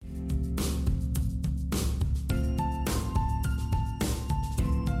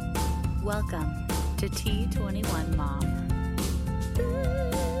Welcome to T21Mom.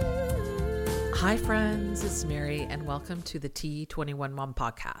 Hi friends, it's Mary and welcome to the T21Mom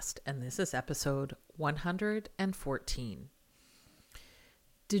podcast, and this is episode 114.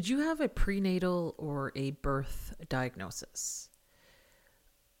 Did you have a prenatal or a birth diagnosis?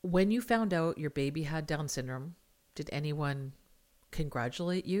 When you found out your baby had Down syndrome, did anyone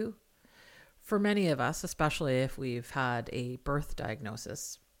congratulate you? For many of us, especially if we've had a birth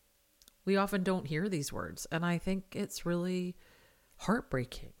diagnosis, we often don't hear these words, and I think it's really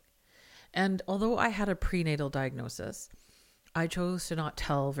heartbreaking. And although I had a prenatal diagnosis, I chose to not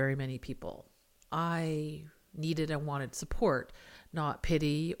tell very many people. I needed and wanted support, not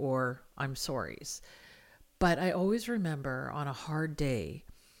pity or I'm sorry's. But I always remember on a hard day,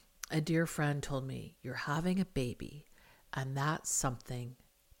 a dear friend told me, "You're having a baby, and that's something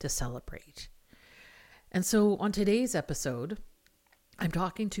to celebrate." And so on today's episode, I'm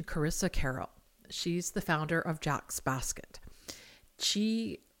talking to Carissa Carroll. She's the founder of Jack's Basket.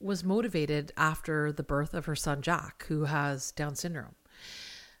 She was motivated after the birth of her son, Jack, who has Down syndrome.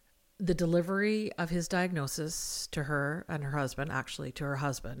 The delivery of his diagnosis to her and her husband, actually to her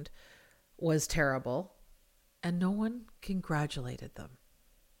husband, was terrible, and no one congratulated them.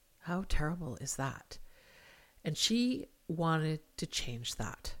 How terrible is that? And she wanted to change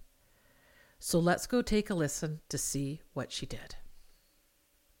that. So let's go take a listen to see what she did.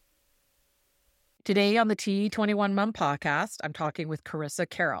 Today on the T21Mom podcast, I'm talking with Carissa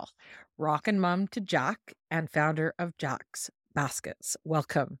Carroll, rockin' mom to Jack and founder of Jack's Baskets.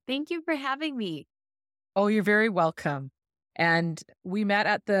 Welcome. Thank you for having me. Oh, you're very welcome. And we met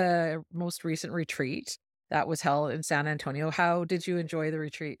at the most recent retreat that was held in San Antonio. How did you enjoy the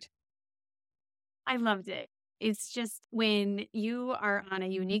retreat? I loved it. It's just when you are on a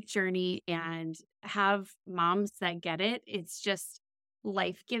unique journey and have moms that get it, it's just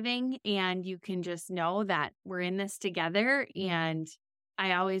life-giving, and you can just know that we're in this together. And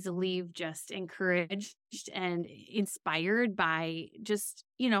I always leave just encouraged and inspired by just,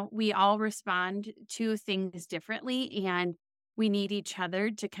 we all respond to things differently, and we need each other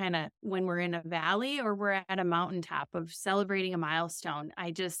to kind of, when we're in a valley or we're at a mountaintop of celebrating a milestone.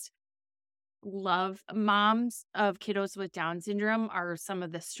 I just love moms of kiddos with Down syndrome are some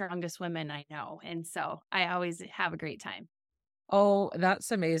of the strongest women I know. And so I always have a great time. Oh,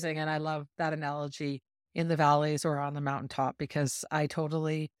 that's amazing. And I love that analogy in the valleys or on the mountaintop, because I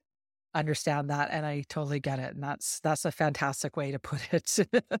totally understand that and I totally get it. And that's a fantastic way to put it.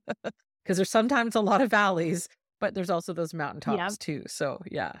 Because there's sometimes a lot of valleys, but there's also those mountaintops too. So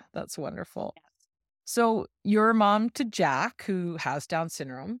yeah, that's wonderful. Yes. So you're a mom to Jack, who has Down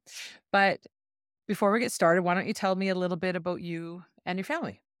syndrome. But before we get started, why don't you tell me a little bit about you and your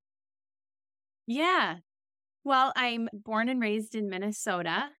family? Yeah. Well, I'm born and raised in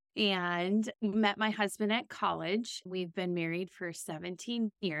Minnesota and met my husband at college. We've been married for 17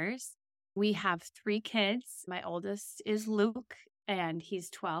 years. We have 3 kids. My oldest is Luke, and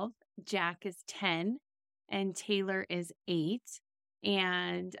he's 12. Jack is 10, and Taylor is 8.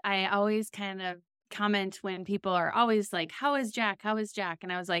 And I always kind of comment when people are always like, "How is Jack? How is Jack?"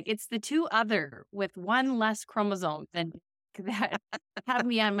 And I was like, it's the 2 other with 1 less chromosome than that have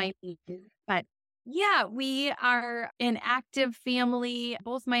me on my feet. But yeah, we are an active family.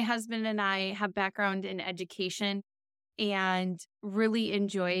 Both my husband and I have background in education and really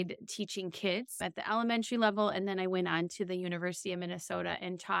enjoyed teaching kids at the elementary level. And then I went on to the University of Minnesota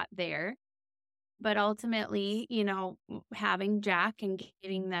and taught there. But ultimately, having Jack and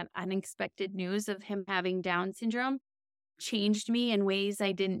getting that unexpected news of him having Down syndrome changed me in ways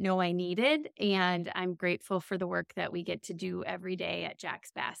I didn't know I needed. And I'm grateful for the work that we get to do every day at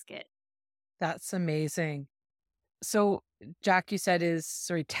Jack's Basket. That's amazing. So Jack, you said is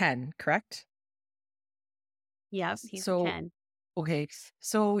 10, correct? Yes, he's So 10. okay.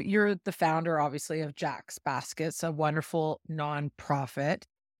 So you're the founder, obviously, of Jack's Baskets, a wonderful nonprofit.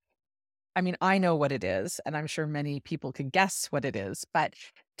 I mean, I know what it is, and I'm sure many people can guess what it is, but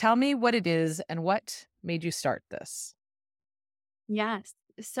tell me what it is and what made you start this. Yes.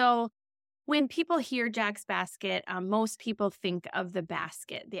 So when people hear Jack's Basket, most people think of the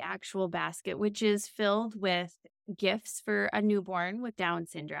basket, the actual basket, which is filled with gifts for a newborn with Down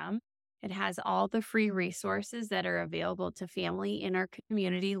syndrome. It has all the free resources that are available to family in our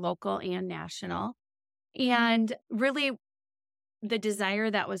community, local and national. And really, the desire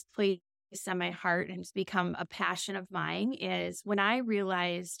that was placed on my heart and has become a passion of mine is when I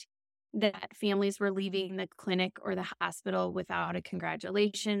realized that families were leaving the clinic or the hospital without a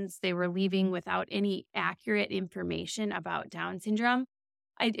congratulations. They were leaving without any accurate information about Down syndrome.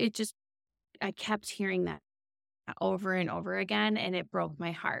 I kept hearing that over and over again, and it broke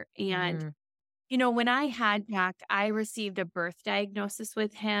my heart. And, Mhm. when I had Jack, I received a birth diagnosis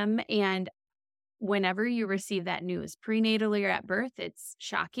with him. And whenever you receive that news, prenatally or at birth, it's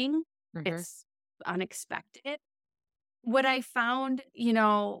shocking. Mhm. It's unexpected. What I found,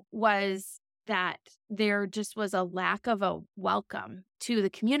 was that there just was a lack of a welcome to the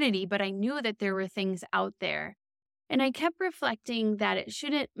community, but I knew that there were things out there. And I kept reflecting that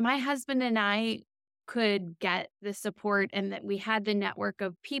my husband and I could get the support and that we had the network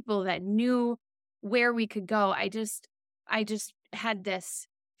of people that knew where we could go. I just had this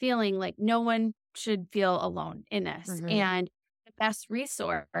feeling like no one should feel alone in this. Mhm. And the best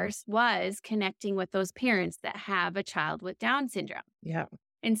resource was connecting with those parents that have a child with Down syndrome. Yeah.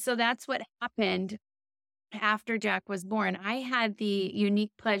 And so that's what happened after Jack was born. I had the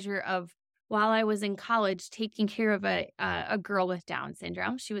unique pleasure of, while I was in college, taking care of a girl with Down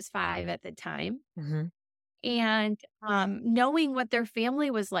syndrome. She was 5 at the time. Mhm. And knowing what their family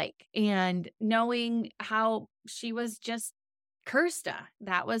was like and knowing how she was just Kirsta.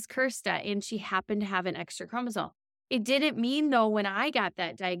 That was Kirsta. And she happened to have an extra chromosome. It didn't mean, though, when I got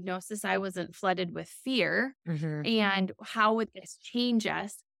that diagnosis, I wasn't flooded with fear Mhm. and how would this change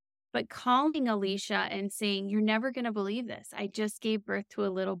us? But calling Alicia and saying, "You're never going to believe this. I just gave birth to a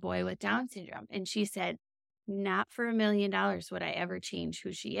little boy with Down syndrome." And she said, "Not for $1,000,000 would I ever change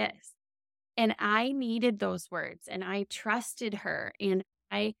who she is." And I needed those words and I trusted her. And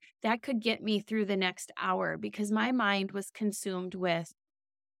that could get me through the next hour because my mind was consumed with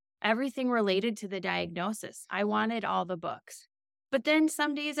everything related to the diagnosis. I wanted all the books. But then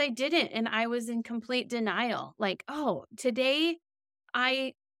some days I didn't and I was in complete denial. Like, "Oh, today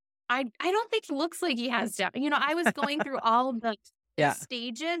I I don't think he looks like he has Down." I was going through all the Yeah.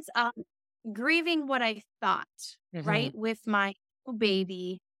 stages of grieving what I thought, Mhm. right, with my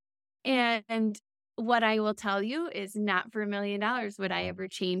baby. And what I will tell you is, not for $1,000,000 would I ever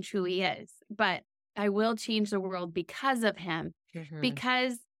change who he is, but I will change the world because of him, Mhm.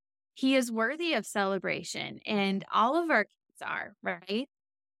 because he is worthy of celebration and all of our kids are, right?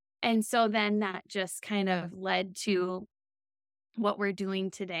 And so then that just kind of led to what we're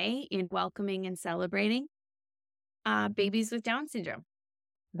doing today in welcoming and celebrating babies with Down syndrome.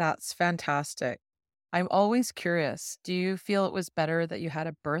 That's fantastic. I'm always curious. Do you feel it was better that you had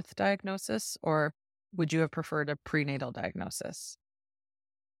a birth diagnosis, or would you have preferred a prenatal diagnosis?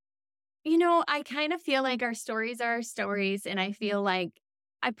 I kind of feel like our stories are our stories, and I feel like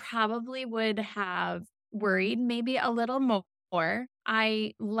I probably would have worried maybe a little more.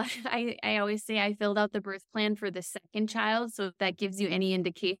 I always say I filled out the birth plan for the second child, so if that gives you any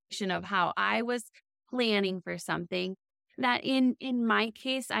indication of how I was planning for something. That in my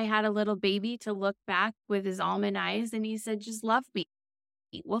case, I had a little baby to look back with his almond eyes, and he said, "Just love me.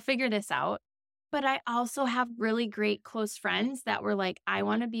 We'll figure this out." But I also have really great close friends that were like, "I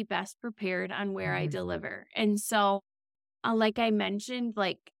want to be best prepared on where I Mhm. deliver." And so, like I mentioned,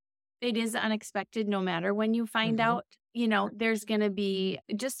 like, it is unexpected no matter when you find Mhm. out, there's going to be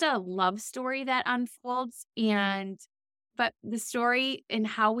just a love story that unfolds. But the story and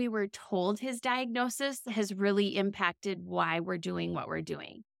how we were told his diagnosis has really impacted why we're doing what we're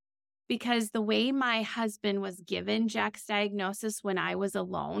doing. Because the way my husband was given Jack's diagnosis when I was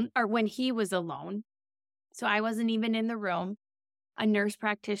alone, or when he was alone, so I wasn't even in the room, a nurse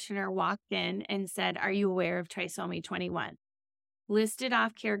practitioner walked in and said, "Are you aware of trisomy 21?" Listed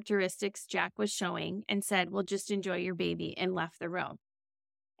off characteristics Jack was showing and said, "Well, just enjoy your baby," and left the room.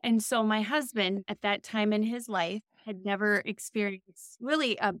 And so my husband at that time in his life had never experienced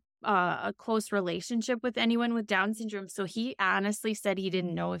really a close relationship with anyone with Down syndrome. So he honestly said he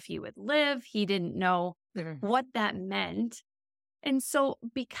didn't know if he would live. He didn't know Mhm. what that meant. And so,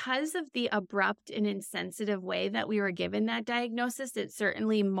 because of the abrupt and insensitive way that we were given that diagnosis, it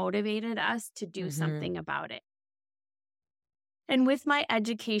certainly motivated us to do Mhm. something about it. And with my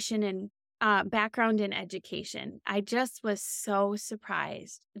education and background in education, I just was so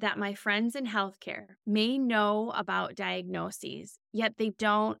surprised that my friends in healthcare may know about diagnoses, yet they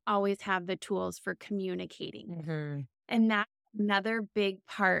don't always have the tools for communicating. Mhm. And that's another big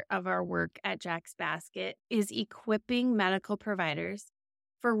part of our work at Jack's Basket is equipping medical providers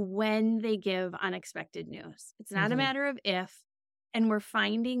for when they give unexpected news. It's not a Mhm. matter of if, and we're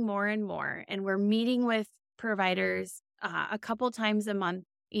finding more and more, and we're meeting with providers a couple times a month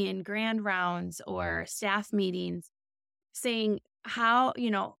in grand rounds or staff meetings saying how,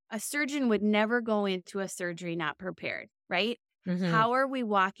 a surgeon would never go into a surgery not prepared, right? Mhm. How are we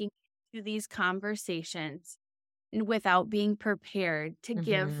walking through these conversations without being prepared to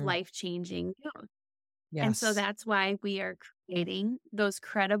give Mhm. life-changing news? And so Yes. that's why we are creating those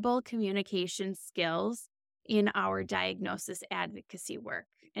credible communication skills in our diagnosis advocacy work.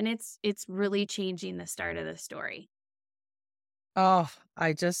 And it's really changing the start of the story. Oh,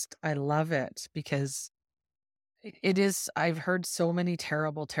 I love it because it is, I've heard so many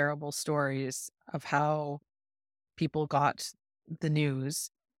terrible, terrible stories of how people got the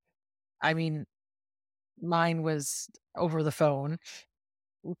news. I mean, mine was over the phone,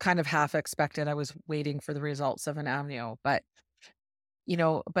 kind of half expected. I was waiting for the results of an amnio, but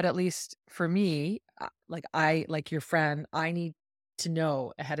but at least for me, like your friend, I need to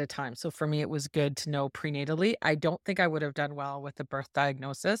know ahead of time. So for me, it was good to know prenatally. I don't think I would have done well with the birth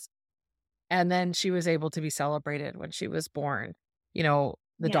diagnosis. And then she was able to be celebrated when she was born.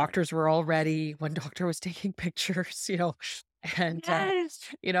 The Yeah. doctors were all ready. One doctor was taking pictures, and,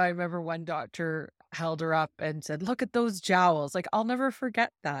 Yes. I remember one doctor held her up and said, "Look at those jowls." Like, I'll never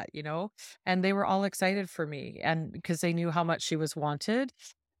forget that. And they were all excited for me and because they knew how much she was wanted.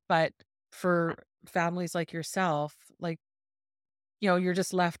 But for families like yourself, like, you're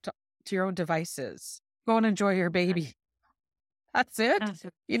just left to your own devices. Go and enjoy your baby. That's it.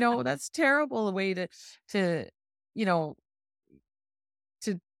 That's terrible a way to, you know,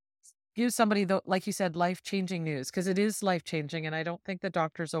 to give somebody the, like you said, life-changing news, because it is life-changing. And I don't think the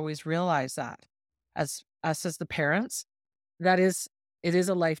doctors always realize that as us as the parents, that it is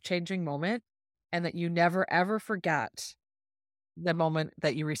a life-changing moment and that you never ever forget the moment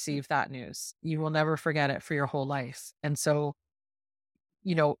that you receive that news. You will never forget it for your whole life. And so,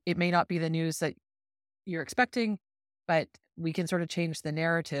 it may not be the news that you're expecting, but we can sort of change the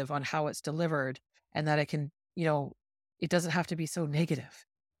narrative on how it's delivered and that it can, it doesn't have to be so negative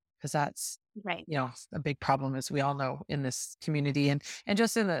because that's, Right. a big problem as we all know in this community and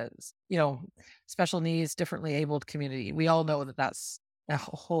just in the, you know, special needs, differently abled community. We all know that that's a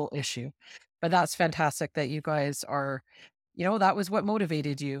whole issue, but that's fantastic that you guys are, that was what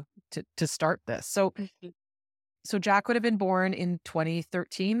motivated you to start this. So Jack would have been born in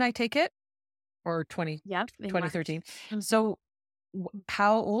 2013, I take it, or Yep. In March. 2013. Mhm. So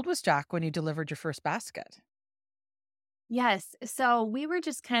how old was Jack when you delivered your first basket? Yes. So we were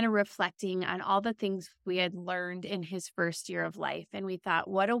just kind of reflecting on all the things we had learned in his first year of life. And we thought,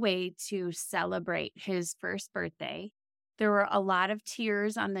 what a way to celebrate his first birthday. There were a lot of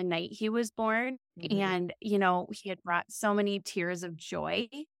tears on the night he was born. Mhm. And, he had brought so many tears of joy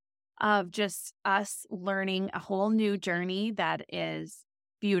of just us learning a whole new journey that is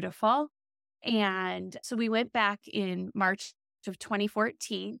beautiful. And so we went back in March of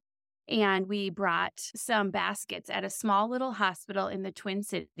 2014 and we brought some baskets at a small little hospital in the Twin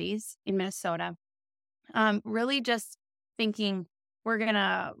Cities in Minnesota. Really just thinking we're going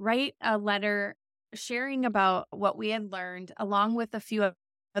to write a letter sharing about what we had learned, along with a few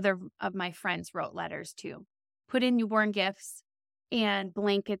other of my friends wrote letters too. Put in newborn gifts and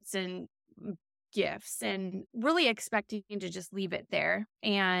blankets and gifts, and really expecting to just leave it there.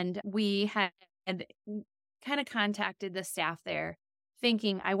 And we had kind of contacted the staff there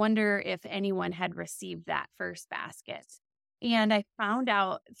thinking, I wonder if anyone had received that first basket. And I found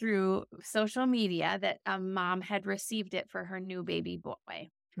out through social media that a mom had received it for her new baby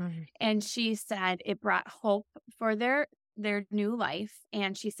boy. Mhm. And she said it brought hope for their new life.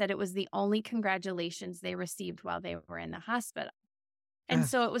 And she said it was the only congratulations they received while they were in the hospital. And Ah,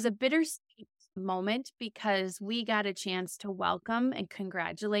 so it was a bittersweet moment because we got a chance to welcome and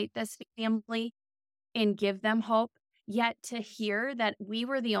congratulate this family and give them hope, yet to hear that we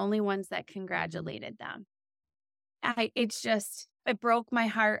were the only ones that congratulated them. It broke my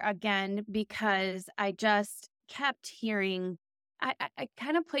heart again because I just kept hearing, I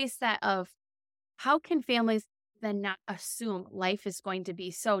kind of placed that of how can families then not assume life is going to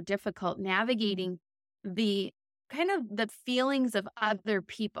be so difficult navigating the kind of the feelings of other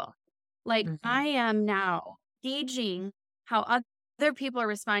people. Like mhm. I am now gauging how other people are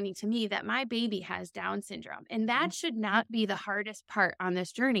responding to me that my baby has Down syndrome. And that should not be the hardest part on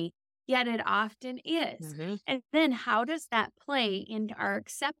this journey, yet it often is. Mhm. And then how does that play into our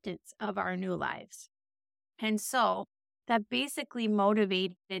acceptance of our new lives? And so that basically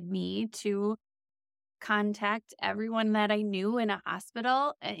motivated me to contact everyone that I knew in a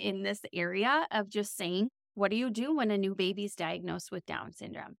hospital in this area of just saying, what do you do when a new baby's diagnosed with Down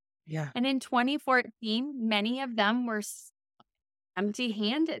syndrome? Yeah. And in 2014, many of them were empty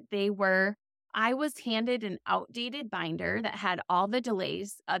handed. I was handed an outdated binder that had all the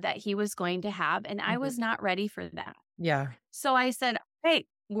delays that he was going to have, and I Mhm. was not ready for that. Yeah. So I said, hey,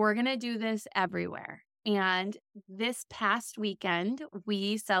 we're going to do this everywhere. And this past weekend,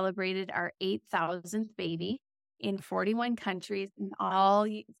 we celebrated our 8,000th baby in 41 countries in all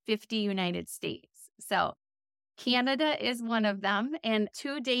 50 United States. So Canada is one of them. And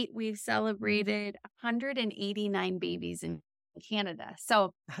to date, we've celebrated 189 babies in Canada.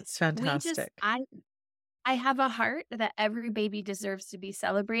 So That's we just, fantastic. I have a heart that every baby deserves to be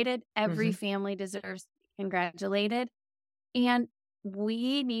celebrated. Every Hmm. family deserves to be congratulated. And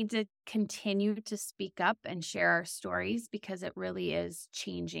we need to continue to speak up and share our stories because it really is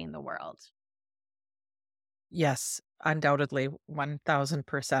changing the world. Yes, undoubtedly,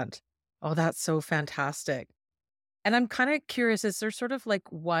 1000%. Oh, that's so fantastic. And I'm kind of curious, is there sort of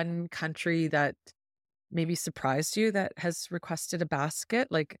like one country that maybe surprised you that has requested a basket?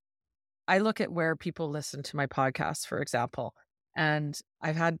 Like, I look at where people listen to my podcast, for example, and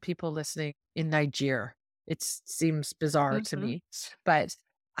I've had people listening in Nigeria. It seems bizarre to Hmm. me, but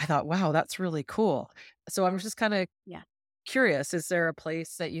I thought, wow, that's really cool. So I'm just kind of Yeah. curious, is there a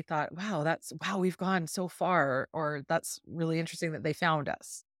place that you thought, wow, we've gone so far, or that's really interesting that they found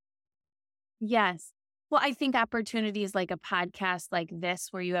us? Yes. Well, I think opportunities like a podcast like this,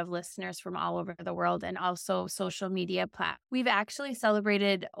 where you have listeners from all over the world and also social media We've actually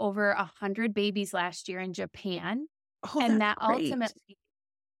celebrated over 100 babies last year in Japan. Oh, And that's that great. ultimately,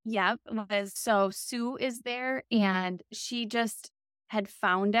 yep, was so Sue is there and she just had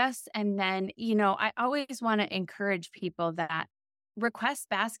found us. And then, I always want to encourage people that request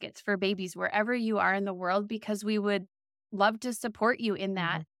baskets for babies wherever you are in the world because we would love to support you in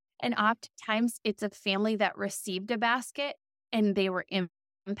that. Mhm. And oftentimes it's a family that received a basket and they were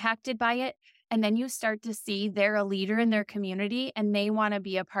impacted by it. And then you start to see they're a leader in their community and they want to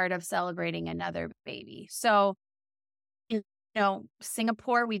be a part of celebrating another baby. So,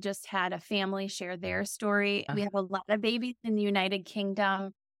 Singapore, we just had a family share their story. Uh, We have a lot of babies in the United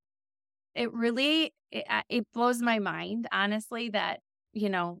Kingdom. It blows my mind, honestly, that, you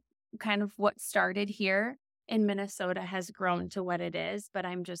know, kind of what started here in Minnesota has grown to what it is, but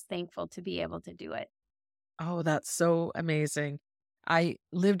I'm just thankful to be able to do it. Oh, that's so amazing. I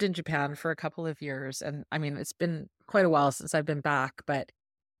lived in Japan for a couple of years, and I mean, it's been quite a while since I've been back, but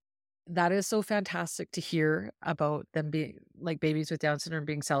that is so fantastic to hear about them being like babies with Down syndrome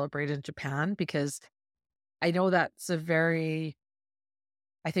being celebrated in Japan because I know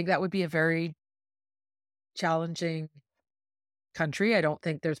I think that would be a very challenging country. I don't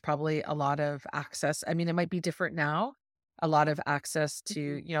think there's probably a lot of access. I mean, it might be different now, a lot of access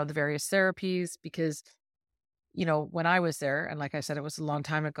to, Mhm. the various therapies because, when I was there, and like I said, it was a long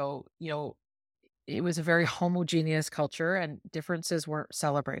time ago, it was a very homogeneous culture and differences weren't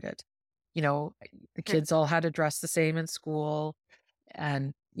celebrated. You know, the Sure. kids all had to dress the same in school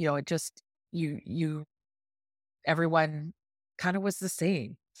and, it just you everyone kind of was the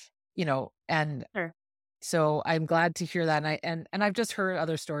same, and Sure. so I'm glad to hear that, and I've just heard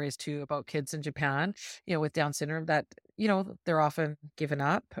other stories too about kids in Japan, with Down syndrome that, they're often given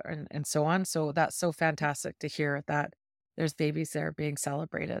up and so on. So that's so fantastic to hear that there's babies there being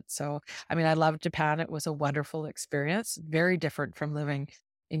celebrated. So, I mean, I love Japan. It was a wonderful experience, very different from living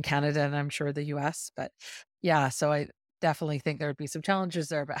in Canada and I'm sure the US. But yeah, so I definitely think there would be some challenges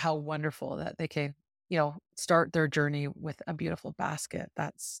there, but how wonderful that they can, start their journey with a beautiful basket.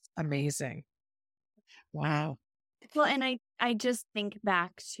 That's amazing. Wow. Well, and I just think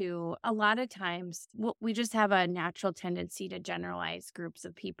back to a lot of times we just have a natural tendency to generalize groups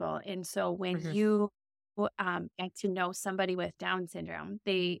of people. And so when Mhm. you get to know somebody with Down syndrome,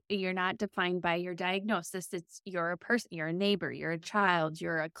 you're not defined by your diagnosis. You're a person, you're a neighbor, you're a child,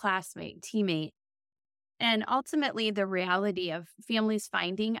 you're a classmate, teammate. And ultimately, the reality of families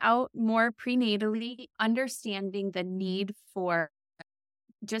finding out more prenatally, understanding the need for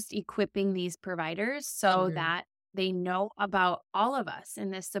just equipping these providers so Mhm. that they know about all of us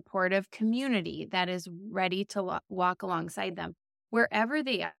in this supportive community that is ready to walk alongside them wherever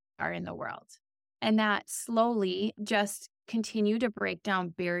they are in the world. And that slowly just continue to break down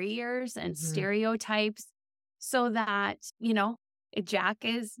barriers and Mhm. stereotypes so that, Jack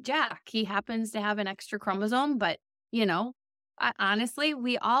is Jack. He happens to have an extra chromosome, but, honestly,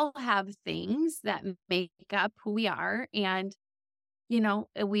 we all have things that make up who we are. And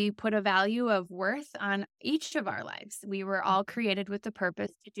we put a value of worth on each of our lives. We were all created with the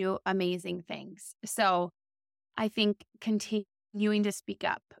purpose to do amazing things. So I think continuing to speak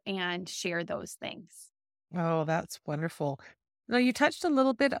up and share those things. Oh, that's wonderful. Now, you touched a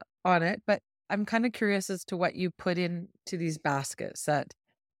little bit on it, but I'm kind of curious as to what you put into these baskets that,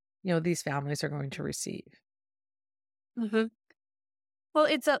 these families are going to receive. Mhm. Well,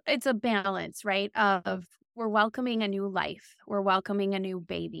 it's a balance, right? Of we're welcoming a new life. We're welcoming a new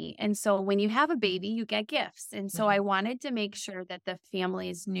baby. And so when you have a baby, you get gifts. And so Mhm. I wanted to make sure that the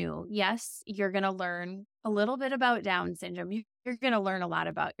families knew, yes, you're going to learn a little bit about Down syndrome. You're going to learn a lot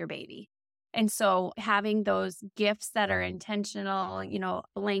about your baby. And so having those gifts that are intentional, you know,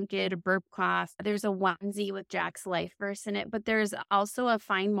 a blanket, a burp cloth, there's a onesie with Jack's life verse in it, but there's also a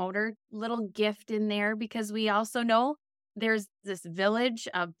fine motor little gift in there because we also know there's this village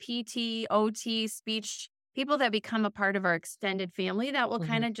of PT, OT, speech, people that become a part of our extended family that will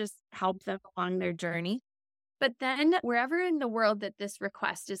kind of just help them along their journey. But then wherever in the world that this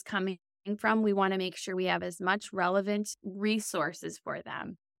request is coming from, we want to make sure we have as much relevant resources for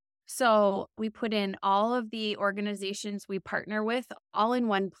them. So we put in all of the organizations we partner with all in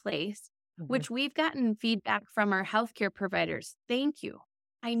one place, which we've gotten feedback from our healthcare providers. Thank you.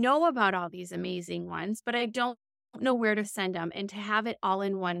 I know about all these amazing ones, but I don't know where to send them. And to have it all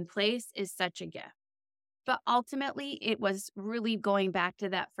in one place is such a gift. But ultimately, it was really going back to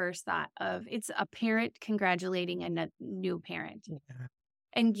that first thought of it's a parent congratulating a new parent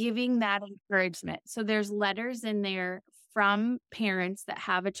and giving that encouragement. So there's letters in there from parents that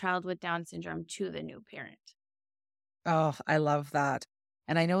have a child with Down syndrome to the new parent. Oh, I love that.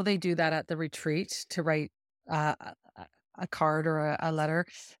 And I know they do that at the retreat to write a card or a letter.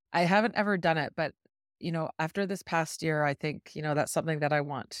 I haven't ever done it, but after this past year, I think, that's something that I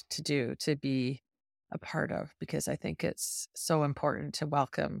want to do, to be a part of, because I think it's so important to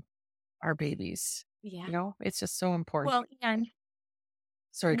welcome our babies. Yeah. It's just so important. Well, and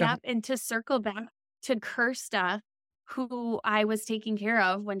Sorry, go ahead. and to circle back to Kirsta, who I was taking care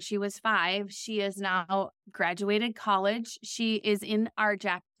of when she was 5. She is now graduated college. She is in our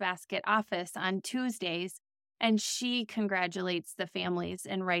Jack Basket office on Tuesdays, and she congratulates the families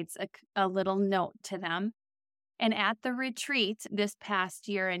and writes a little note to them. And at the retreat this past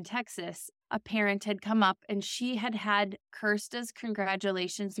year in Texas, a parent had come up and she had had Kirsta's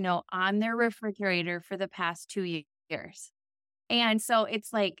congratulations note on their refrigerator for the past 2 years. And so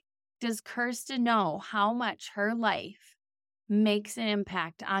it's like, does Kirsta know how much her life makes an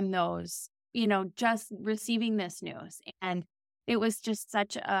impact on those, just receiving this news? And it was just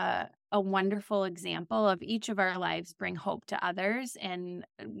such a wonderful example of each of our lives bring hope to others and,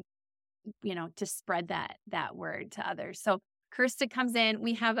 to spread that word to others. So Kirsta comes in.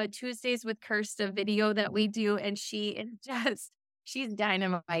 We have a Tuesdays with Kirsta video that we do, and she's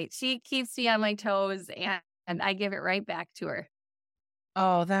dynamite. She keeps me on my toes, and I give it right back to her.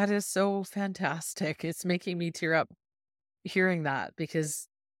 Oh, that is so fantastic. It's making me tear up hearing that, because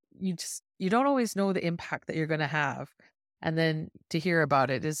you don't always know the impact that you're going to have. And then to hear about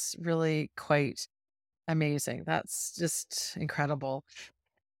it is really quite amazing. That's just incredible.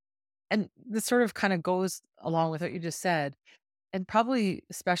 And this sort of kind of goes along with what you just said. And probably,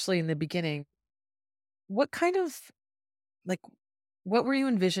 especially in the beginning, what kind of, like, what were you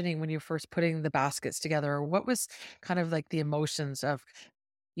envisioning when you were first putting the baskets together? Or what was kind of like the emotions of,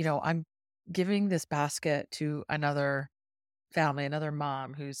 I'm giving this basket to another family, another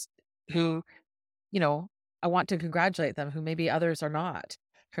mom who, I want to congratulate them, who maybe others are not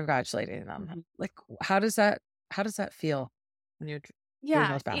congratulating them. Like, how does that feel when you're doing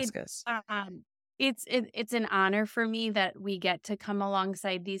Yeah, those baskets? it's an honor for me that we get to come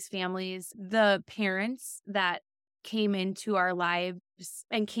alongside these families. The parents that came into our lives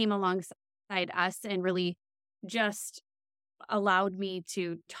and came alongside us and really just allowed me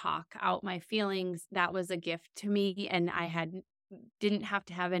to talk out my feelings, that was a gift to me. And I didn't have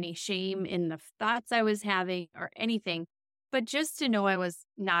to have any shame in the thoughts I was having or anything, but just to know I was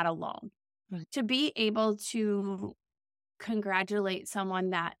not alone. Right. To be able to congratulate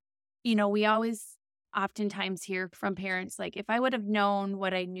someone that, we always oftentimes hear from parents, like, if I would have known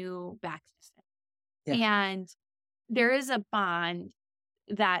what I knew back then. Yeah. And there is a bond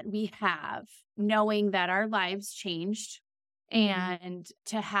that we have knowing that our lives changed, and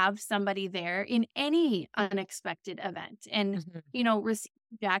to have somebody there in any unexpected event. And, receiving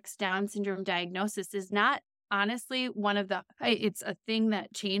Jack's Down syndrome diagnosis is not honestly it's a thing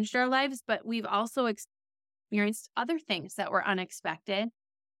that changed our lives, but we've also experienced other things that were unexpected.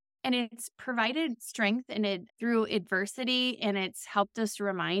 And it's provided strength through adversity, and it's helped us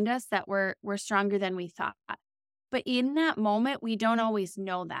remind us that we're stronger than we thought. But in that moment, we don't always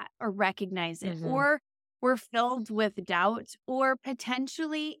know that or recognize it, or we're filled with doubt, or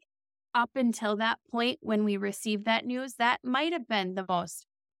potentially up until that point when we received that news, that might have been the most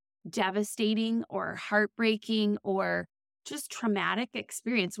devastating or heartbreaking or just traumatic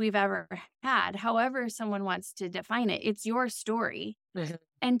experience we've ever had. However someone wants to define it, it's your story.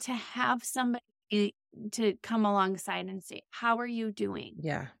 And to have somebody to come alongside and say, how are you doing?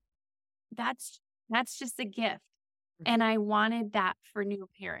 Yeah. That's just a gift. And I wanted that for new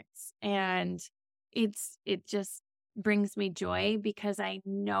parents. And it just brings me joy because I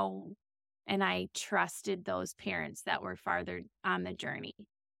know and I trusted those parents that were farther on the journey.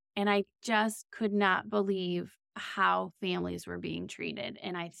 And I just could not believe how families were being treated.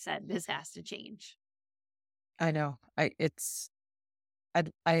 And I said, this has to change. I know. I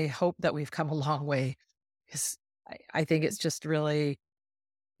hope that we've come a long way, 'cause I think it's just really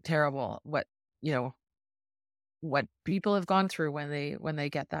terrible you know, what people have gone through when they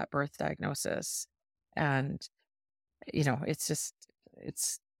get that birth diagnosis. And, it's just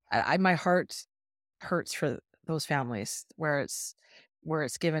it's my heart hurts for those families where it's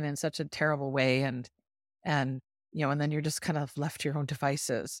given in such a terrible way, and and then you're just kind of left to your own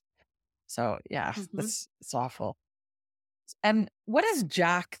devices. So yeah, Mhm. it's awful. And what does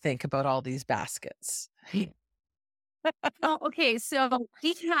Jack think about all these baskets? Oh, okay. So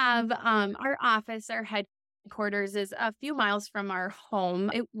we have our office, our headquarters is a few miles from our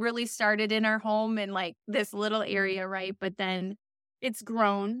home. It really started in our home in like this little area, right? But then it's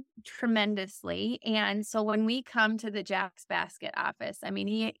grown tremendously. And so when we come to the Jack's Basket office, I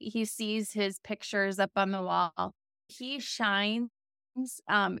mean, he sees his pictures up on the wall. He shines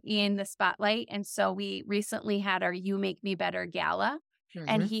in the spotlight. And so we recently had our You Make Me Better gala,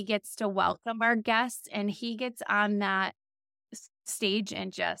 and Mhm. he gets to welcome our guests, and he gets on that stage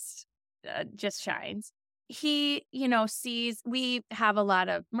and just shines. He, sees we have a lot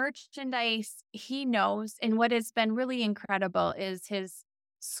of merchandise. He knows, and what has been really incredible is his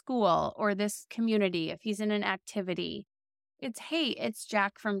school or this community. If he's in an activity, hey, it's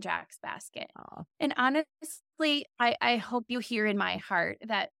Jack from Jack's Basket. Aw. And honestly, I hope you hear in my heart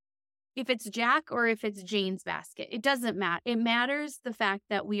that if it's Jack or if it's Jane's basket, it doesn't matter. It matters the fact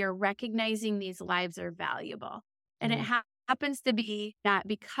that we are recognizing these lives are valuable. And it Mm. happens to be that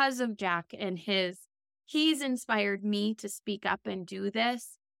because of Jack and he's inspired me to speak up and do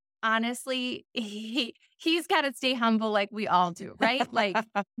this. Honestly, he's got to stay humble like we all do, right? Like,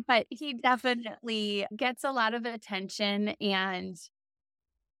 but he definitely gets a lot of attention. And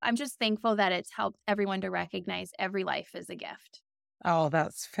I'm just thankful that it's helped everyone to recognize every life as a gift. Oh,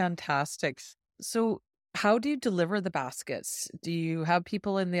 that's fantastic. So, how do you deliver the baskets? Do you have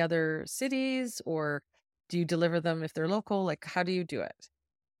people in the other cities, or do you deliver them if they're local? Like, how do you do it?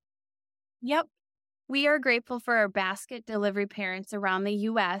 Yep. We are grateful for our basket delivery parents around the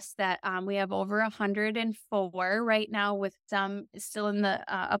US that we have over 104 right now, with some still in the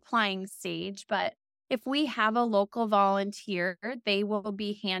applying stage. But if we have a local volunteer, they will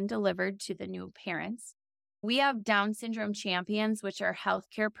be hand delivered to the new parents. We have Down syndrome champions, which are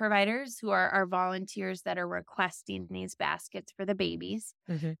healthcare providers who are our volunteers that are requesting these baskets for the babies.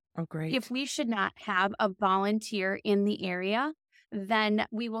 Oh, If great. we should not have a volunteer in the area, then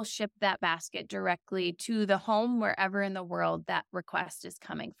we will ship that basket directly to the home wherever in the world that request is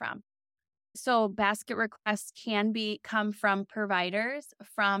coming from. So basket requests can come from providers,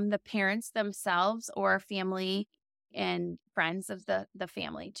 from the parents themselves, or family and friends of the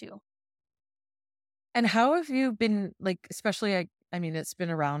family too. And how have you been, like, especially, I mean, it's been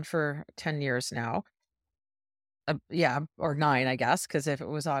around for 10 years now. Yeah, or 9, I guess, because if it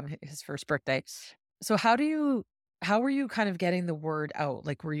was on his first birthday. So how were you kind of getting the word out?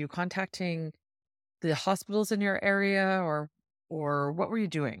 Like, were you contacting the hospitals in your area, or what were you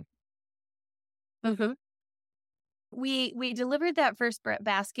doing? Mhm. We delivered that first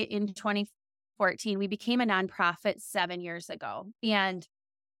basket in 2014. We became a nonprofit 7 years ago, and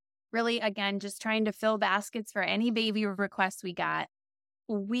really, again, just trying to fill baskets for any baby requests we got.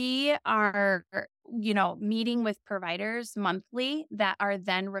 We are, meeting with providers monthly that are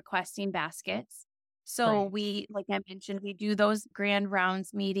then requesting baskets. So Right. like I mentioned, we do those grand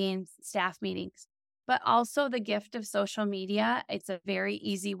rounds meetings, staff meetings, but also the gift of social media. It's a very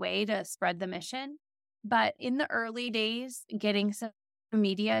easy way to spread the mission. But in the early days, getting some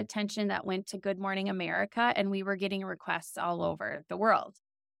media attention that went to Good Morning America, and we were getting requests all over the world.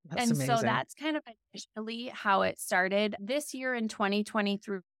 That's And so amazing. that's kind of initially how it started. This year in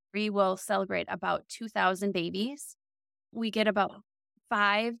 2023, we'll celebrate about 2,000 babies. We get about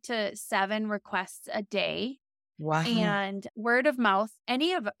 5 to 7 requests a day. Wow. And word of mouth,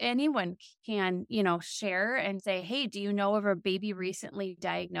 anyone can, share and say, hey, do you know of a baby recently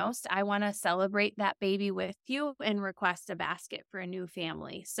diagnosed? I want to celebrate that baby with you and request a basket for a new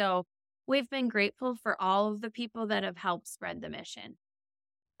family. So we've been grateful for all of the people that have helped spread the mission.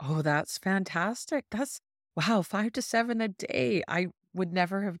 Oh, that's fantastic. That's wow, 5 to 7 a day. I would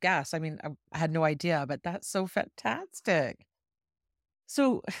never have guessed. I mean, I had no idea, but that's so fantastic.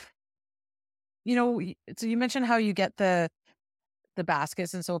 So, so you mentioned how you get the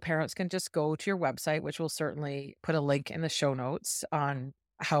baskets, and so parents can just go to your website, which will certainly put a link in the show notes on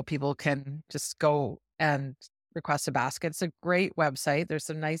how people can just go and request a basket. It's a great website. There's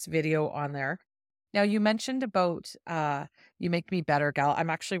some nice video on there. Now you mentioned about You Make Me Better, Gal. I'm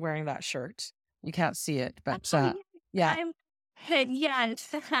actually wearing that shirt. You can't see it, but Oh, yeah, I'm yes.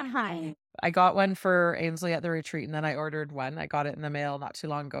 I got one for Ainsley at the retreat, and then I ordered one. I got it in the mail not too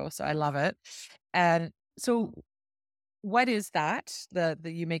long ago, so I love it. And so what is that? The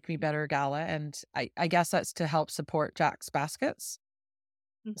You Make Me Better Gala, and I guess that's to help support Jack's Baskets.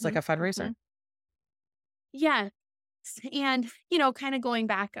 It's like Mhm, a fundraiser. mhm. Yeah. And, kind of going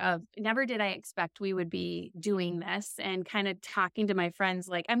back of never did I expect we would be doing this and kind of talking to my friends,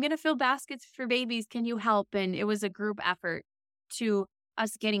 like, I'm going to fill baskets for babies. Can you help? And it was a group effort to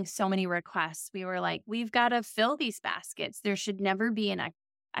us getting so many requests. We were like, we've got to fill these baskets. There should never be an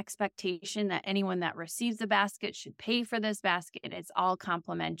expectation that anyone that receives a basket should pay for this basket. It's all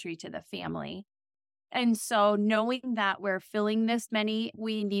complimentary to the family. And so knowing that we're filling this many,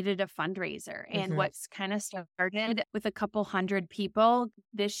 we needed a fundraiser. And Mhm. what's kind of started with a couple hundred people,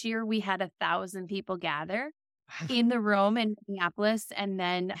 this year we had 1,000 people gather in the room in Minneapolis, and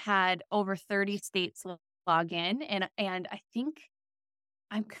then had over 30 states log in. And I think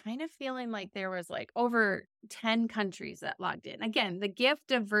I'm kind of feeling like there was like over 10 countries that logged in. Again, the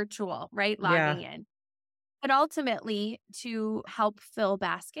gift of virtual, right? Yeah. Logging in. But ultimately, to help fill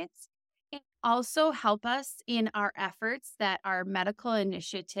baskets and also help us in our efforts that are medical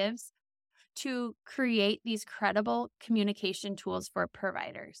initiatives to create these credible communication tools for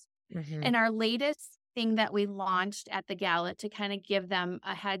providers. Mhm. And our latest thing that we launched at the gala to kind of give them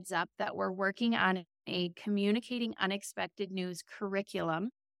a heads up that we're working on a communicating unexpected news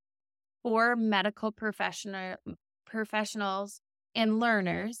curriculum for medical professionals and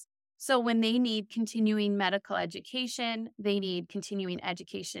learners. So when they need continuing medical education, they need continuing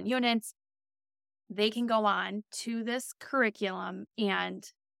education units, they can go on to this curriculum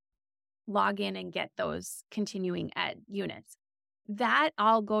and log in and get those continuing ed units. That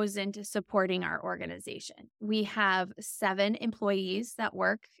all goes into supporting our organization. We have 7 employees that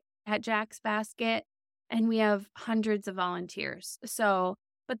work at Jack's Basket, and we have hundreds of volunteers. So,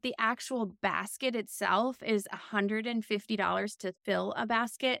 but the actual basket itself is $150 to fill a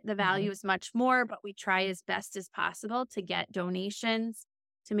basket. The Mhm. value is much more, but we try as best as possible to get donations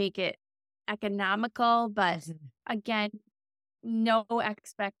to make it economical. But Mhm. again, no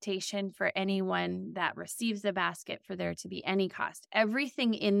expectation for anyone that receives the basket for there to be any cost.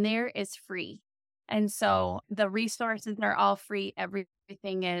 Everything in there is free. And so the resources are all free.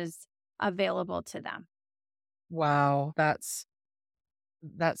 Everything is available to them. Wow, that's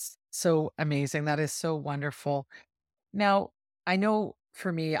so amazing. That is so wonderful. Now, I know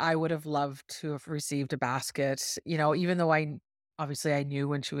for me, I would have loved to have received a basket, even though obviously I knew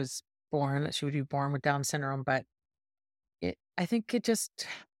when she was born that she would be born with Down syndrome, but I think it just,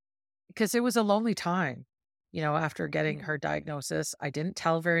 because it was a lonely time, after getting Mhm. her diagnosis. I didn't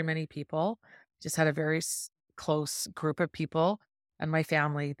tell very many people, just had a very close group of people and my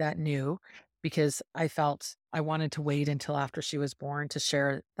family that knew, because I felt I wanted to wait until after she was born to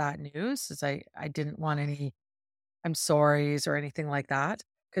share that news, as I didn't want any I'm sorry's or anything like that,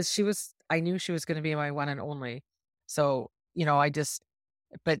 because I knew she was gonna be my one and only. So,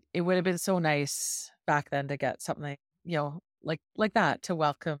 but it would have been so nice back then to get something, like that to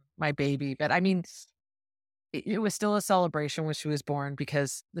welcome my baby. But I mean, it was still a celebration when she was born,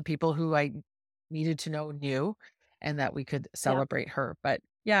 because the people who I needed to know knew, and that we could Yep. celebrate her. But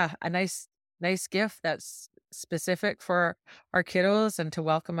yeah, a nice gift that's specific for our kiddos and to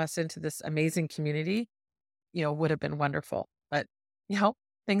welcome us into this amazing community, would have been wonderful. But, you know,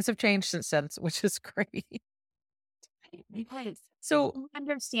 things have changed since then, which is great. Because So, you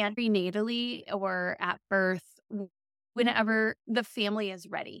understand prenatally or at birth, whenever the family is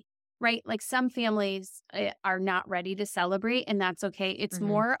ready, right? Like some families are not ready to celebrate, and that's okay. It's mhm,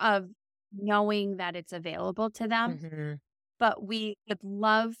 more of knowing that it's available to them. mhm, But we would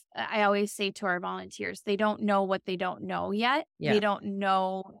love, I always say to our volunteers, they don't know what they don't know yet. They yeah, don't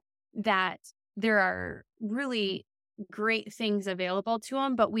know that there are really great things available to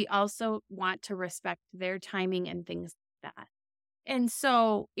them, but we also want to respect their timing and things like that. And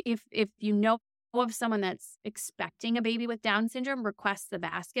so if you know of someone that's expecting a baby with Down syndrome, request the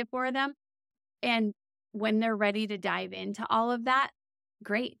basket for them. And when they're ready to dive into all of that,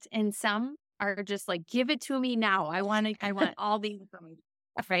 great. And some are just like, give it to me now. I want all the information.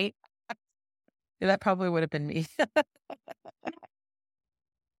 Right. yeah, that probably would have been me.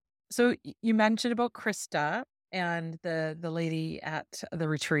 So, you mentioned about Krista and the lady at the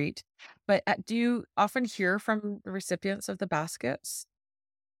retreat, but, do you often hear from the recipients of the baskets?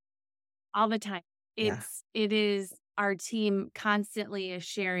 All the time. Yeah. It is our team constantly is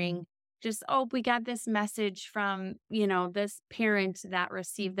sharing just, oh, we got this message from, this parent that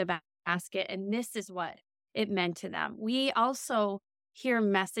received the basket, and this is what it meant to them. We also hear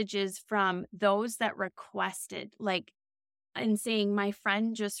messages from those that requested, like, and saying, my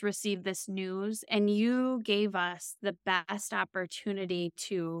friend just received this news, and you gave us the best opportunity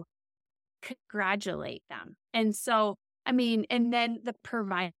to congratulate them. And so, I mean, and then the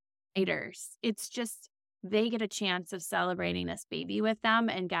providers, it's just, they get a chance of celebrating this baby with them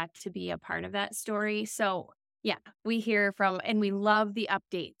and got to be a part of that story. So, yeah, we hear from, and we love the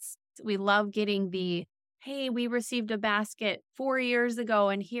updates. We love getting the, hey, we received a basket 4 years ago,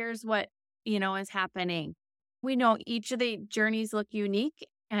 and here's what, is happening. We know each of the journeys look unique.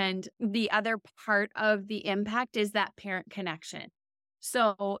 And the other part of the impact is that parent connection.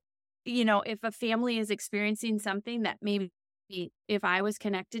 So, if a family is experiencing something that maybe if I was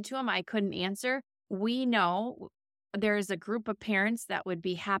connected to them, I couldn't answer, we know there's a group of parents that would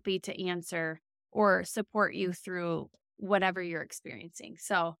be happy to answer or support you through whatever you're experiencing.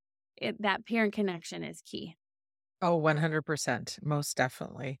 So that parent connection is key. Oh, 100%. Most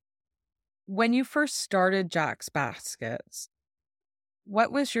definitely. When you first started Jack's Baskets,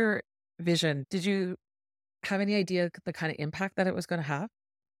 what was your vision? Did you have any idea the kind of impact that it was going to have?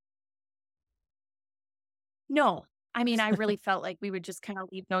 No, I mean, I really felt like we would just kind of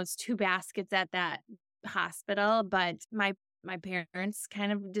leave those 2 baskets at that hospital, but my parents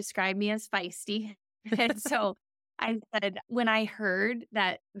kind of described me as feisty. And so I said, when I heard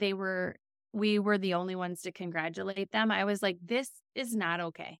that we were the only ones to congratulate them, I was like, this is not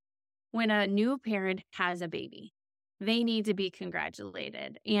okay. When a new parent has a baby, they need to be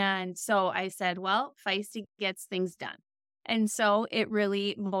congratulated. And so I said, well, feisty gets things done. And so it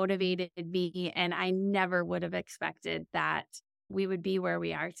really motivated me, and I never would have expected that we would be where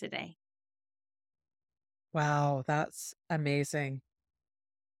we are today. Wow, that's amazing.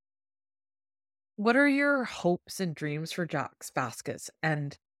 What are your hopes and dreams for Jack's Baskets?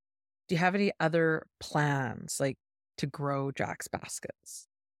 And do you have any other plans like to grow Jack's Baskets?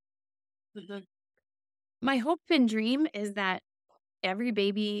 Mhm. My hope and dream is that every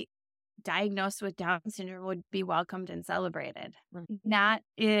baby diagnosed with Down syndrome would be welcomed and celebrated. Not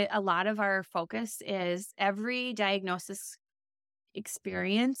a lot of our focus is every diagnosis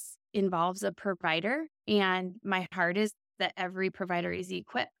experience involves a provider, and my heart is that every provider is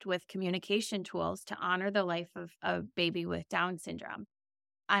equipped with communication tools to honor the life of a baby with Down syndrome.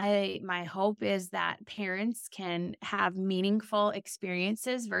 My hope is that parents can have meaningful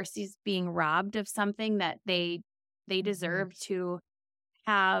experiences versus being robbed of something that they deserve to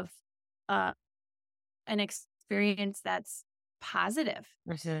have uh, an experience that's positive.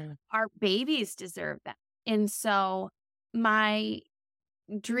 Mhm. Our babies deserve that. And so my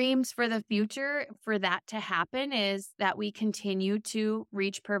dreams for the future for that to happen is that we continue to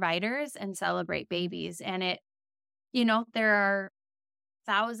reach providers and celebrate babies. And there are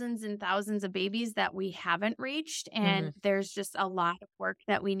thousands and thousands of babies that we haven't reached. And Mhm. there's just a lot of work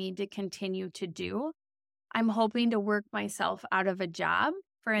that we need to continue to do. I'm hoping to work myself out of a job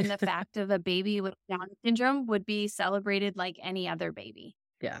for in the fact of a baby with Down syndrome would be celebrated like any other baby.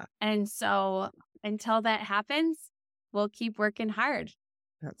 Yeah, And so until that happens, we'll keep working hard.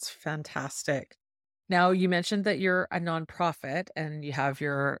 that's fantastic. Now, you mentioned that you're a nonprofit and you have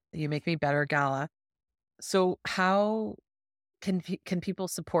your You Make Me Better gala. So, how can people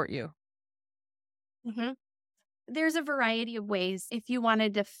support you? Mhm. There's a variety of ways. If you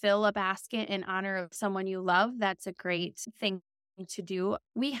wanted to fill a basket in honor of someone you love, that's a great thing to do.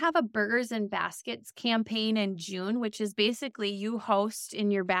 We have a Burgers and Baskets campaign in June, which is basically you host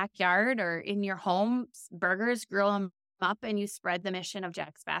in your backyard or in your home burgers, grill them up, and you spread the mission of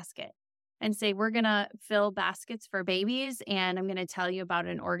Jack's Basket and say, we're going to fill baskets for babies. And I'm going to tell you about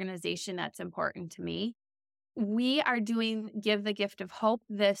an organization that's important to me. We are doing Give the Gift of Hope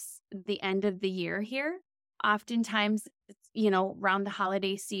the end of the year here. Oftentimes, it's, around the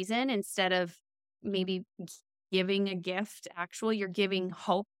holiday season, instead of maybe giving a gift, you're giving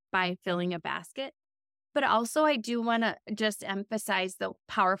hope by filling a basket. But also, I do want to just emphasize the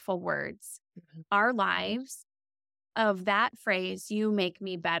powerful words. Mhm. Our lives of that phrase, you make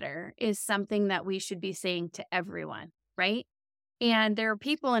me better, is something that we should be saying to everyone, right? And there are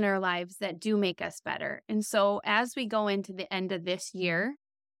people in our lives that do make us better. And so as we go into the end of this year,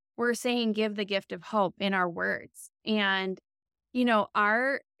 we're saying give the gift of hope in our words. And,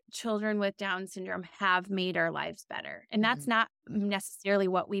 our children with Down syndrome have made our lives better. And that's not necessarily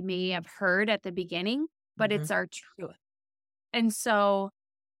what we may have heard at the beginning, but Mhm. it's our truth. And so,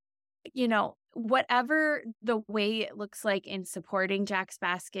 whatever the way it looks like in supporting Jack's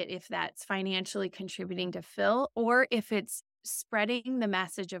Basket, if that's financially contributing to Phil, or if it's spreading the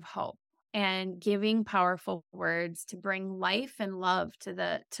message of hope, and giving powerful words to bring life and love to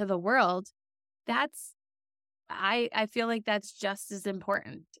the world, that's I feel like that's just as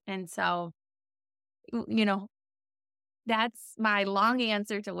important. And so, you know, that's my long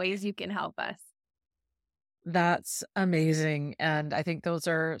answer to ways you can help us. That's amazing. And I think those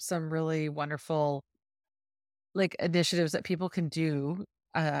are some really wonderful like initiatives that people can do,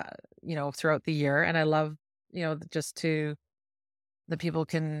 uh, throughout the year. And I love, just to the people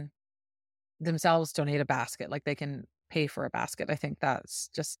can themselves donate a basket, like they can pay for a basket. I think that's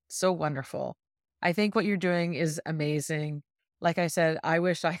just so wonderful. I think what you're doing is amazing. Like I said, I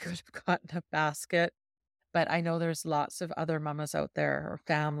wish I could have gotten a basket, but I know there's lots of other mamas out there or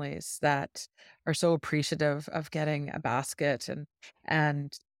families that are so appreciative of getting a basket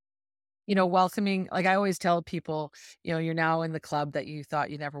and welcoming. Like I always tell people, you're now in the club that you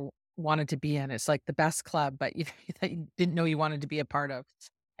thought you never wanted to be in. It's like the best club, but you that you didn't know you wanted to be a part of.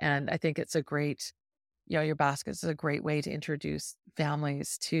 And I think it's a great, your baskets is a great way to introduce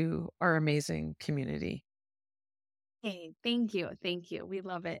families to our amazing community. Hey, thank you. Thank you. We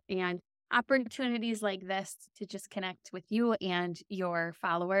love it. And opportunities like this to just connect with you and your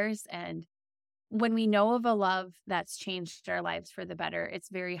followers. And when we know of a love that's changed our lives for the better, it's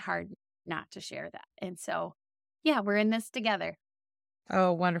very hard not to share that. And so, yeah, we're in this together.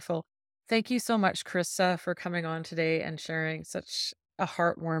 Oh, wonderful. Thank you so much, Krista, for coming on today and sharing such a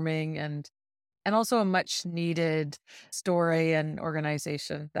heartwarming and also a much needed story and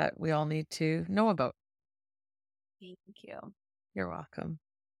organization that we all need to know about. Thank you. You're welcome.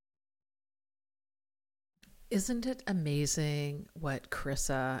 Isn't it amazing what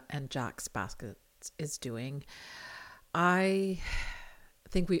Carissa and Jack's Baskets is doing? I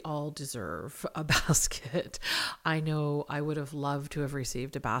think we all deserve a basket. I know I would have loved to have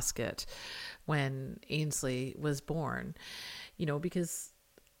received a basket when Ainsley was born, because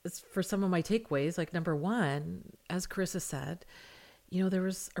it's for some of my takeaways, like number one, as Carissa said, there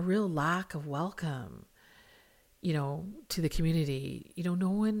was a real lack of welcome, to the community. No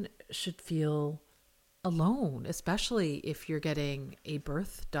one should feel alone, especially if you're getting a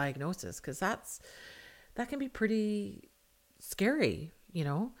birth diagnosis, because that can be pretty scary,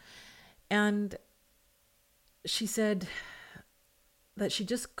 And she said that she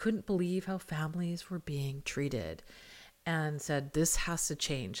just couldn't believe how families were being treated and said this has to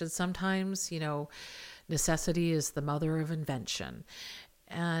change. And sometimes, necessity is the mother of invention.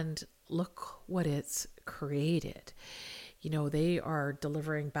 And look what it's created. They are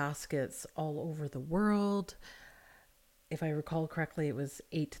delivering baskets all over the world. If I recall correctly, it was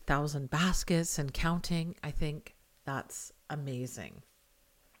 8,000 baskets and counting. I think that's amazing.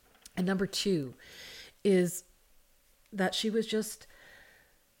 And number two is that she was just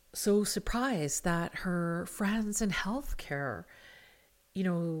so surprised that her friends in healthcare,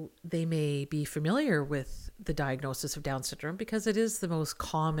 they may be familiar with the diagnosis of Down syndrome because it is the most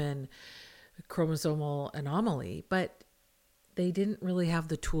common chromosomal anomaly, but they didn't really have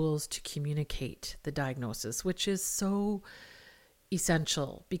the tools to communicate the diagnosis, which is so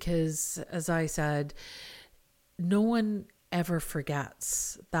essential because, as I said, no one ever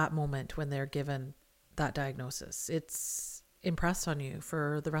forgets that moment when they're given that diagnosis. It's impressed on you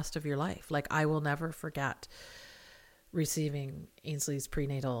for the rest of your life. Like I will never forget receiving Ainsley's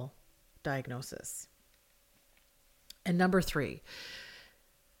prenatal diagnosis. And number three,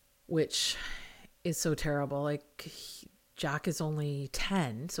 which is so terrible, like Jack is only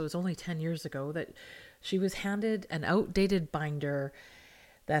 10, so it's only 10 years ago that she was handed an outdated binder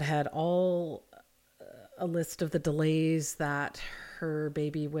that had all a list of the delays that her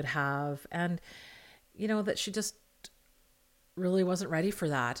baby would have, and that she just really wasn't ready for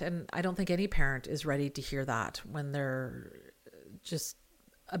that. And I don't think any parent is ready to hear that when they're just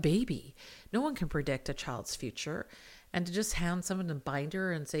a baby. No one can predict a child's future, and to just hand someone a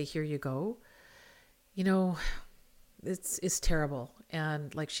binder and say, here you go, it's terrible.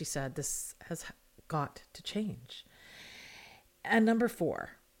 And like she said, this has got to change. And number four,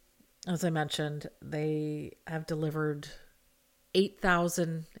 as I mentioned, they have delivered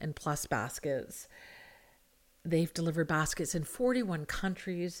 8,000 and plus baskets. They've delivered baskets in 41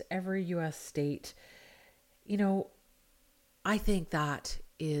 countries, every U.S. state. I think that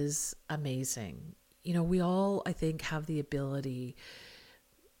is amazing. We all, I think, have the ability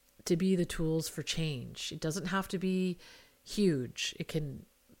to be the tools for change. It doesn't have to be huge. It can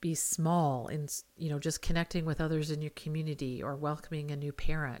be small in, just connecting with others in your community or welcoming a new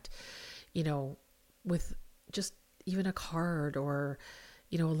parent, with just even a card or,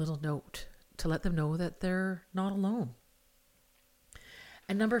 a little note to let them know that they're not alone.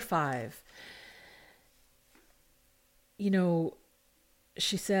 And number five,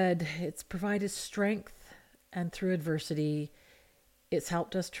 she said, it's provided strength, and through adversity, it's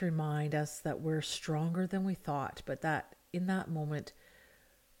helped us to remind us that we're stronger than we thought, but that in that moment,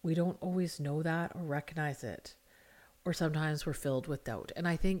 we don't always know that or recognize it, or sometimes we're filled with doubt. And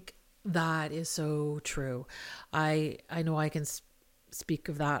I think that is so true. I know I can speak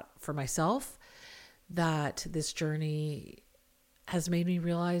of that for myself, that this journey has made me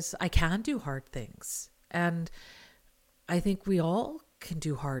realize I can do hard things. And I think we all can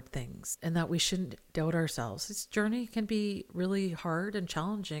do hard things, and that we shouldn't doubt ourselves. This journey can be really hard and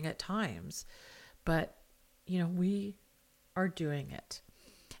challenging at times, but we are doing it.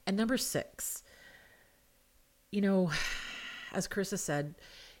 And number 6, as Carissa said,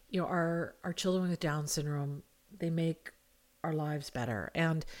 our children with Down syndrome, they make our lives better.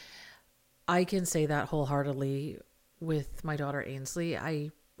 And I can say that wholeheartedly with my daughter Ainsley. I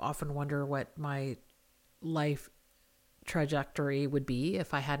often wonder what my life trajectory would be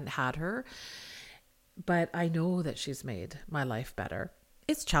if I hadn't had her. But I know that she's made my life better.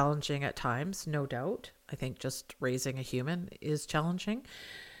 It's challenging at times, no doubt. I think just raising a human is challenging.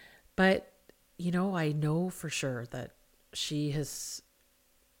 But, I know for sure that she has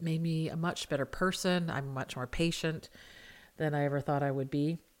made me a much better person. I'm much more patient than I ever thought I would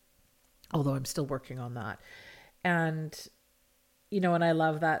be, although I'm still working on that. And, and I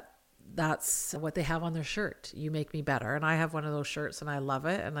love that that's what they have on their shirt. You make me better. And I have one of those shirts and I love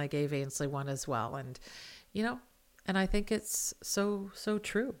it. And I gave Ainsley one as well. And, and I think it's so, so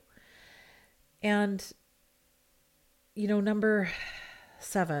true. And, number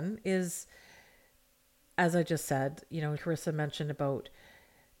 7 is, as I just said, Carissa mentioned about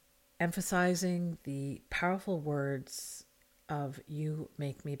emphasizing the powerful words of "you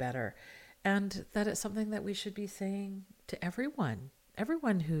make me better," and that it's something that we should be saying to everyone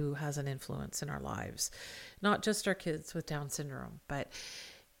who has an influence in our lives, not just our kids with Down syndrome, but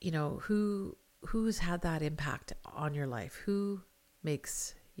who's had that impact on your life, who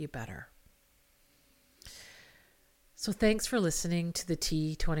makes you better. So thanks for listening to the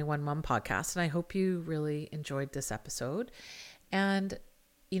T21Mom podcast, and I hope you really enjoyed this episode. And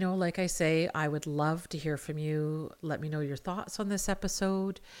like I say, I would love to hear from you. Let me know your thoughts on this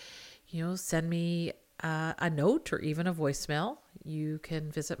episode. Send me a note or even a voicemail. You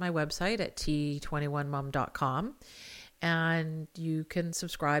can visit my website at T21Mom.com, and you can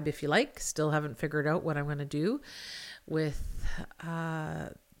subscribe if you like. Still haven't figured out what I'm going to do with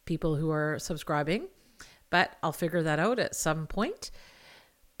people who are subscribing, but I'll figure that out at some point.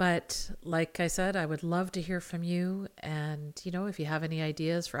 But like I said, I would love to hear from you. And, if you have any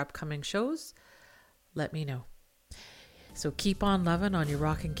ideas for upcoming shows, let me know. So keep on loving on your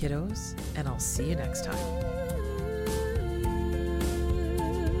rockin' kiddos, and I'll see you next time.